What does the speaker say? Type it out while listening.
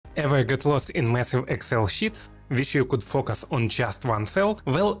Ever get lost in massive Excel sheets? Wish you could focus on just one cell?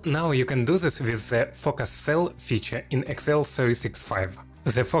 Well, now you can do this with the Focus Cell feature in Excel 365.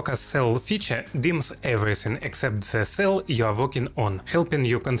 The Focus Cell feature dims everything except the cell you are working on, helping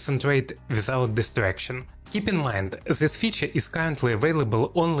you concentrate without distraction. Keep in mind, this feature is currently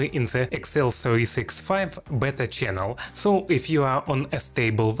available only in the Excel 365 beta channel, so if you are on a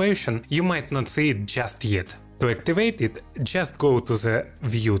stable version, you might not see it just yet. To activate it, just go to the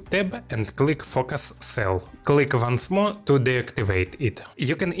View tab and click Focus Cell. Click once more to deactivate it.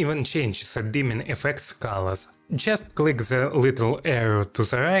 You can even change the dimming effect's colors. Just click the little arrow to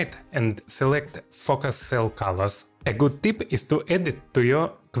the right and select Focus Cell colors. A good tip is to add it to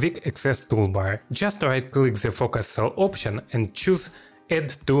your Quick Access Toolbar. Just right-click the Focus Cell option and choose Add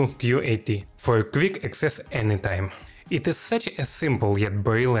to QAT for quick access anytime. It is such a simple yet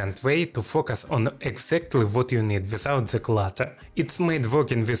brilliant way to focus on exactly what you need without the clutter. It's made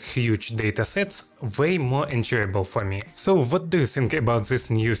working with huge datasets way more enjoyable for me. So what do you think about this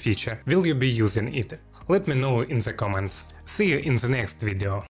new feature? Will you be using it? Let me know in the comments. See you in the next video.